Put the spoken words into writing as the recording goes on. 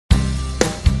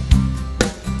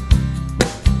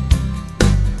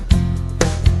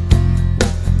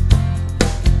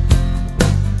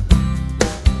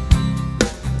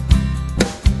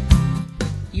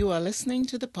You are listening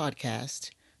to the podcast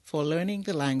for learning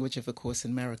the language of A Course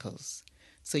in Miracles,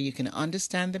 so you can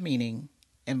understand the meaning,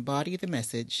 embody the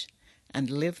message, and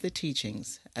live the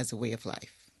teachings as a way of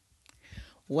life.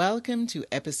 Welcome to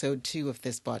episode 2 of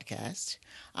this podcast.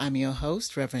 I'm your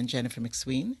host, Reverend Jennifer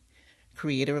McSween,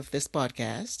 creator of this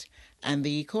podcast, and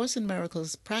the Course in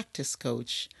Miracles practice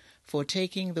coach for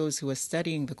taking those who are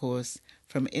studying the Course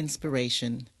from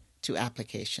inspiration to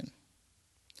application.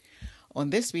 On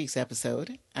this week's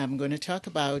episode, I'm going to talk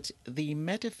about the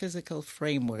metaphysical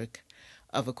framework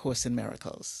of A Course in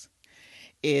Miracles.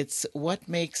 It's what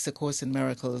makes A Course in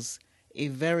Miracles a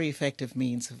very effective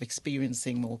means of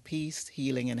experiencing more peace,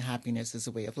 healing, and happiness as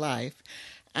a way of life,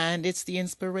 and it's the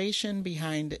inspiration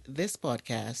behind this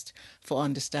podcast for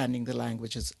understanding the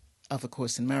languages of A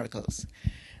Course in Miracles.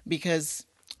 Because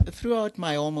throughout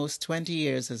my almost 20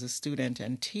 years as a student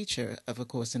and teacher of A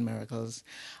Course in Miracles,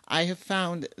 I have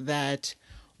found that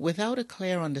without a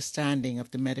clear understanding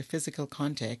of the metaphysical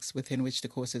context within which the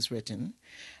Course is written,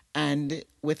 and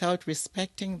without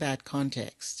respecting that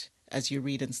context as you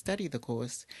read and study the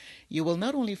Course, you will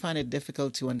not only find it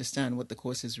difficult to understand what the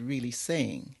Course is really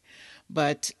saying,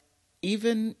 but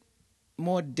even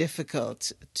more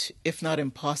difficult, if not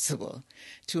impossible,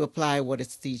 to apply what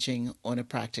it's teaching on a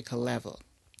practical level.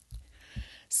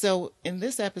 So in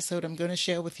this episode, I'm going to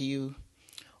share with you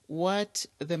what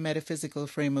the metaphysical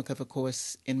framework of A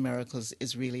Course in Miracles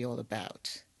is really all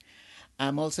about.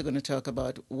 I'm also going to talk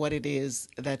about what it is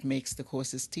that makes the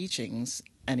Course's teachings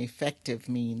an effective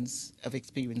means of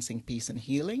experiencing peace and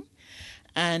healing,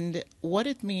 and what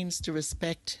it means to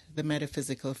respect the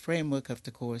metaphysical framework of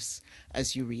the Course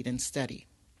as you read and study.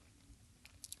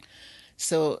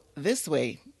 So this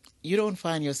way, you don't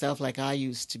find yourself like I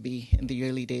used to be in the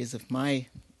early days of my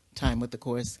time with the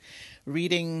Course,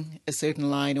 reading a certain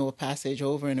line or passage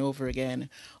over and over again,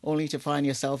 only to find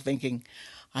yourself thinking,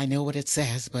 I know what it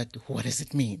says, but what does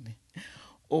it mean?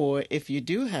 Or if you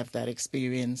do have that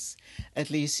experience, at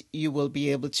least you will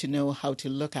be able to know how to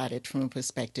look at it from a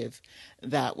perspective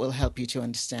that will help you to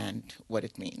understand what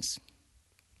it means.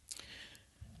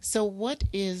 So what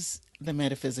is the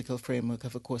metaphysical framework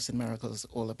of A Course in Miracles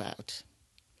all about?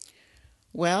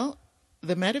 Well,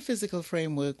 the metaphysical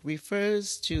framework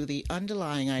refers to the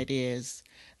underlying ideas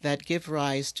that give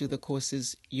rise to the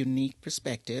Course's unique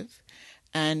perspective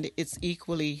and its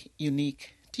equally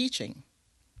unique teaching.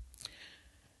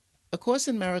 A Course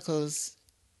in Miracles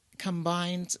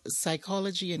combines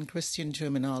psychology and Christian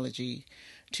terminology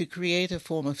to create a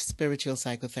form of spiritual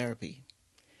psychotherapy.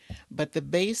 But the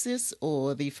basis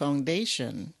or the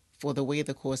foundation for the way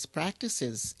the Course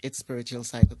practices its spiritual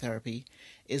psychotherapy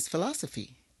is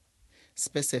philosophy,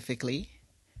 specifically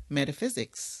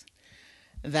metaphysics,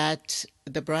 that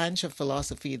the branch of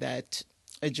philosophy that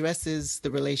addresses the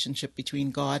relationship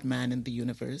between God, man, and the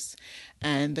universe,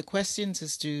 and the questions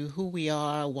as to who we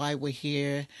are, why we're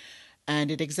here,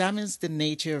 and it examines the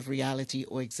nature of reality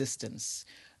or existence,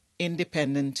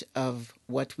 independent of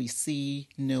what we see,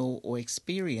 know, or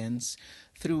experience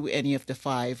through any of the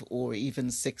 5 or even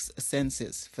 6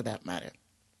 senses, for that matter.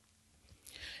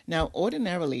 Now,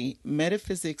 ordinarily,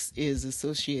 metaphysics is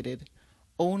associated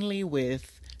only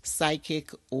with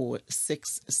psychic or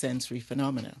 6th sensory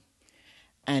phenomena,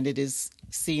 and it is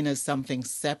seen as something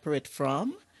separate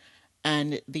from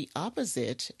and the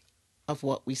opposite of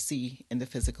what we see in the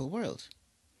physical world.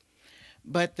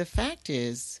 But the fact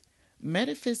is,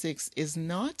 metaphysics is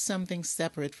not something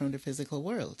separate from the physical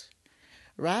world.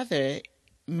 Rather,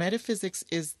 metaphysics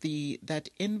is that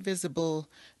invisible,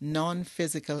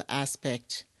 non-physical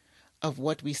aspect of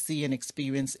what we see and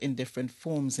experience in different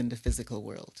forms in the physical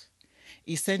world.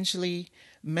 Essentially,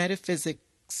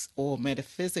 metaphysics or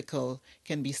metaphysical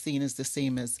can be seen as the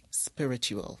same as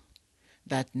spiritual,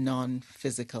 that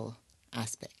non-physical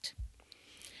aspect.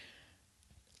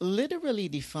 Literally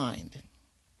defined,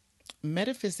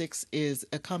 metaphysics is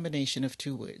a combination of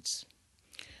 2 words.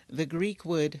 The Greek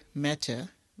word meta,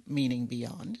 meaning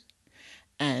beyond,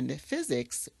 and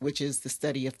physics, which is the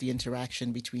study of the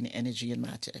interaction between energy and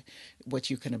matter, what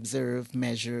you can observe,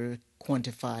 measure,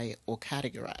 quantify, or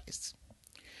categorize.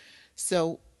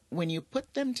 So when you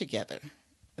put them together,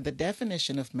 the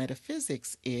definition of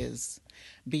metaphysics is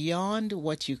beyond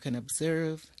what you can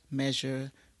observe,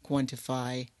 measure,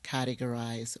 quantify,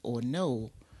 categorize, or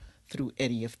know through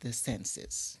any of the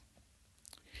senses.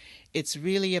 It's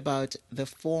really about the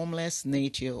formless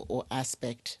nature or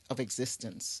aspect of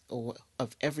existence, or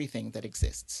of everything that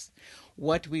exists,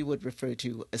 what we would refer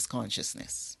to as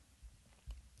consciousness.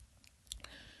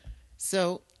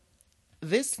 So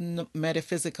this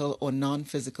metaphysical or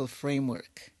non-physical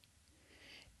framework,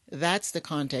 that's the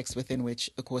context within which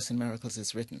A Course in Miracles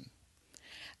is written.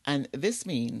 And this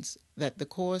means that the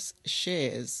Course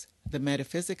shares the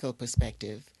metaphysical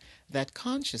perspective that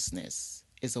consciousness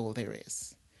is all there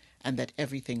is, and that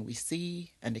everything we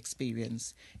see and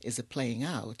experience is a playing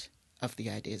out of the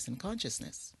ideas in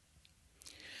consciousness.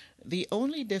 The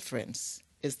only difference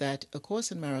is that A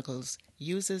Course in Miracles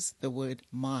uses the word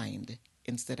mind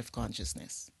instead of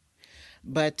consciousness.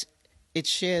 But it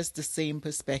shares the same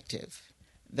perspective,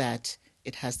 that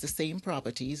it has the same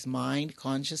properties. Mind,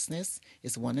 consciousness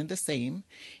is one and the same.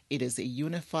 It is a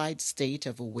unified state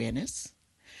of awareness,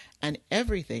 and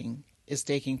everything is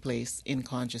taking place in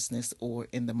consciousness or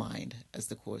in the mind, as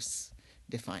the Course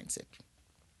defines it.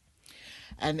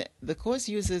 And the Course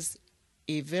uses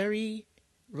a very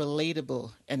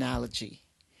relatable analogy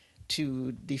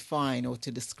to define or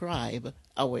to describe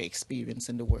our experience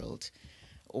in the world,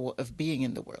 or of being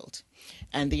in the world.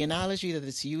 And the analogy that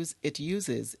it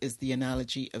uses is the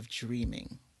analogy of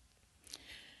dreaming.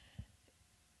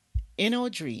 In our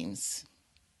dreams,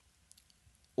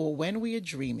 or when we are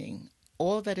dreaming,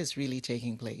 all that is really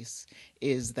taking place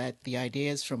is that the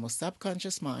ideas from our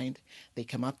subconscious mind, they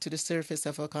come up to the surface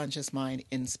of our conscious mind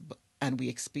and we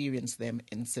experience them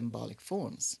in symbolic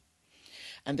forms.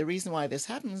 And the reason why this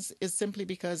happens is simply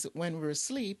because when we're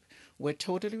asleep, we're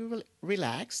totally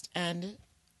relaxed and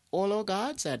all our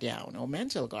guards are down, our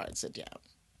mental guards are down.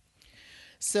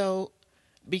 So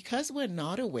because we're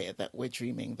not aware that we're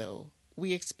dreaming, though,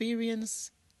 we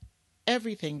experience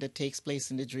everything that takes place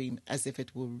in the dream as if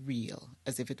it were real,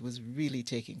 as if it was really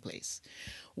taking place.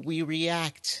 We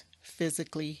react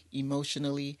physically,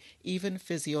 emotionally, even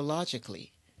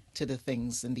physiologically to the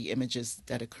things and the images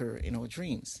that occur in our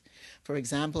dreams. For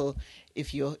example,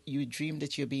 if you dream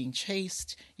that you're being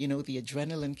chased, the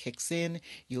adrenaline kicks in,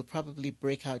 you'll probably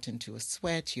break out into a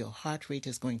sweat, your heart rate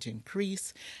is going to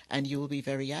increase, and you will be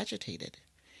very agitated.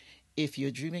 If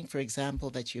you're dreaming, for example,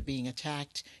 that you're being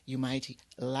attacked, you might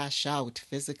lash out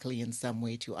physically in some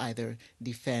way to either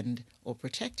defend or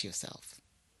protect yourself.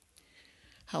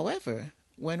 However,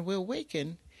 when we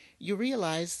awaken, you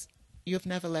realize you've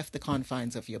never left the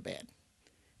confines of your bed,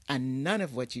 and none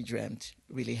of what you dreamt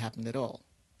really happened at all.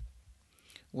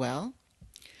 Well,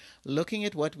 looking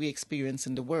at what we experience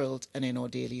in the world and in our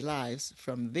daily lives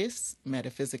from this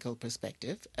metaphysical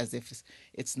perspective, as if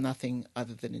it's nothing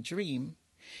other than a dream,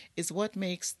 is what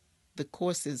makes the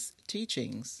Course's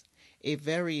teachings a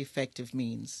very effective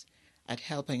means at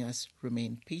helping us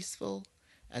remain peaceful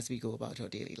as we go about our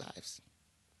daily lives.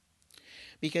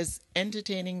 Because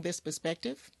entertaining this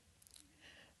perspective,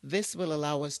 this will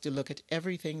allow us to look at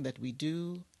everything that we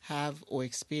do, have, or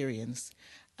experience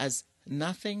as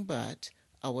nothing but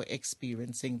our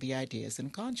experiencing the ideas in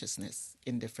consciousness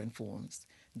in different forms,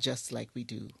 just like we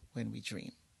do when we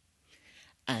dream.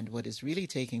 And what is really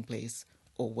taking place,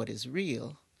 or what is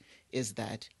real, is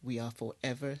that we are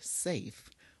forever safe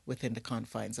within the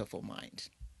confines of our mind.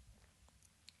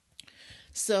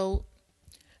 So,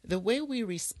 the way we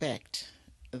respect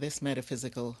this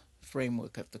metaphysical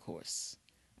framework of the Course,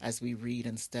 as we read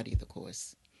and study the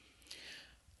Course,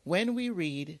 when we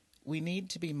read, we need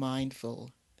to be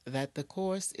mindful that the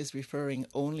Course is referring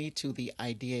only to the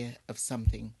idea of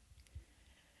something,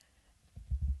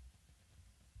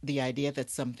 the idea that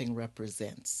something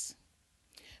represents.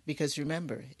 Because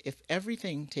remember, if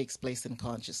everything takes place in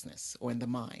consciousness or in the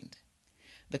mind,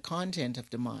 the content of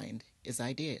the mind is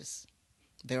ideas.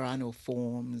 There are no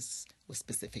forms or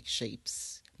specific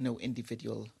shapes, no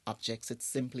individual objects. It's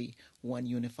simply one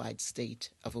unified state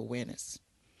of awareness.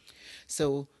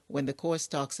 So when the Course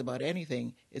talks about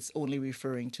anything, it's only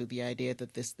referring to the idea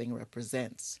that this thing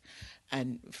represents.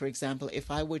 And for example, if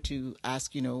I were to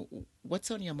ask,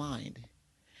 what's on your mind?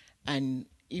 And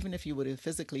even if you were to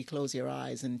physically close your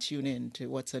eyes and tune in to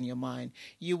what's on your mind,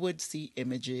 you would see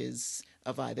images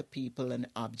of either people and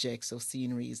objects or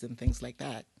sceneries and things like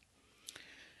that.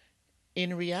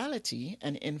 In reality,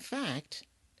 and in fact,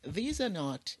 these are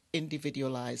not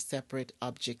individualized separate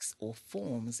objects or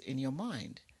forms in your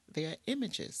mind. They are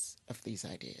images of these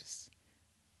ideas,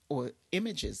 or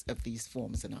images of these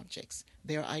forms and objects.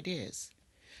 They are ideas.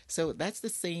 So that's the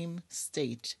same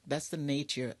state, that's the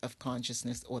nature of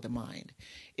consciousness or the mind.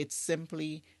 It's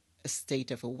simply a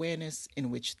state of awareness in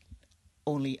which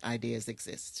only ideas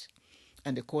exist.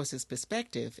 And the Course's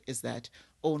perspective is that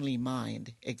only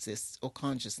mind exists, or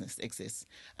consciousness exists,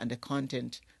 and the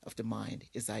content of the mind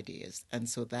is ideas. And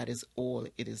so that is all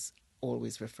it is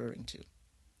always referring to.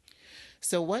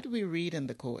 So what we read in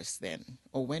the Course then,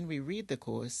 or when we read the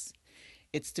Course,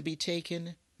 it's to be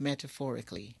taken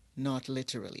metaphorically, not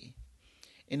literally.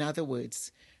 In other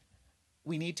words,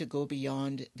 we need to go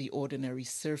beyond the ordinary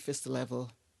surface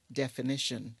level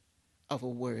definition of a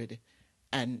word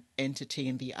and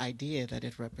entertain the idea that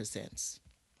it represents.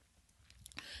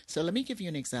 So let me give you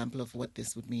an example of what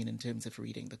this would mean in terms of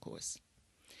reading the Course.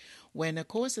 When A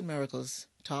Course in Miracles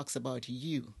talks about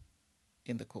you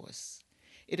in the Course,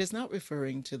 it is not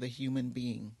referring to the human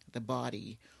being, the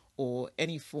body, or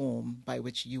any form by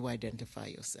which you identify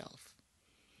yourself.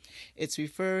 It's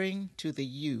referring to the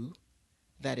you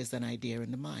that is an idea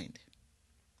in the mind.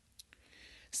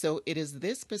 So it is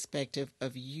this perspective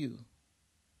of you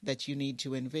that you need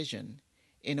to envision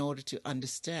in order to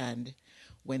understand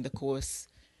when the Course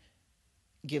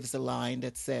gives a line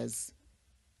that says,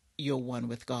 you're one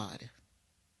with God.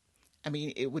 I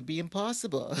mean, it would be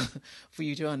impossible for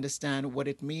you to understand what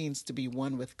it means to be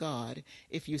one with God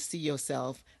if you see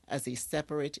yourself as a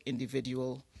separate,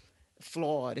 individual,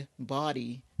 flawed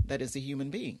body that is a human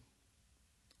being.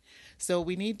 So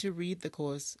we need to read the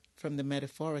Course from the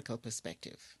metaphorical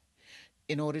perspective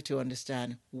in order to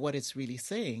understand what it's really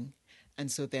saying, and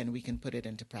so then we can put it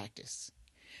into practice.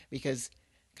 Because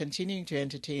continuing to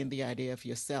entertain the idea of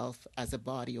yourself as a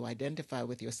body, or identify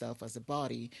with yourself as a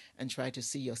body, and try to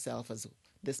see yourself as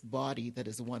this body that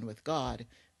is one with God,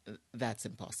 that's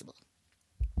impossible.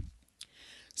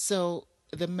 So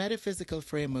the metaphysical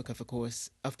framework of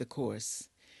the Course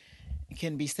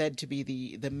can be said to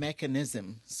be the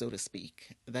mechanism, so to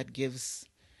speak, that gives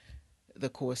the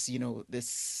Course,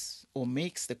 this, or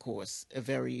makes the Course a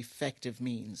very effective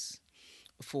means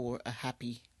for a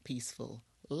happy, peaceful,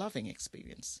 loving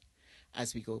experience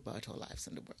as we go about our lives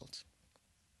in the world.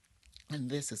 And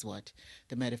this is what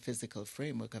the metaphysical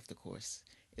framework of the Course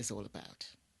is all about.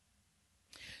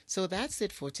 So that's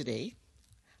it for today.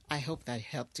 I hope that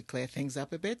helped to clear things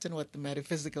up a bit and what the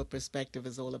metaphysical perspective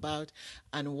is all about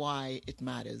and why it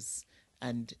matters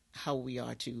and how we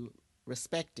are to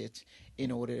respect it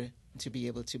in order to be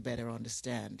able to better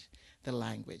understand the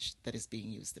language that is being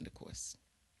used in the Course.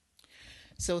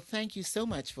 So thank you so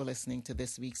much for listening to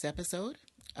this week's episode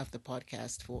of the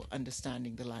podcast for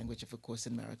Understanding the Language of A Course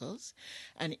in Miracles.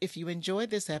 And if you enjoyed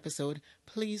this episode,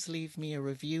 please leave me a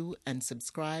review and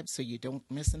subscribe so you don't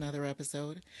miss another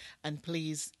episode. And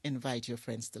please invite your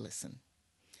friends to listen.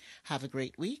 Have a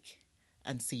great week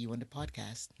and see you on the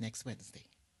podcast next Wednesday.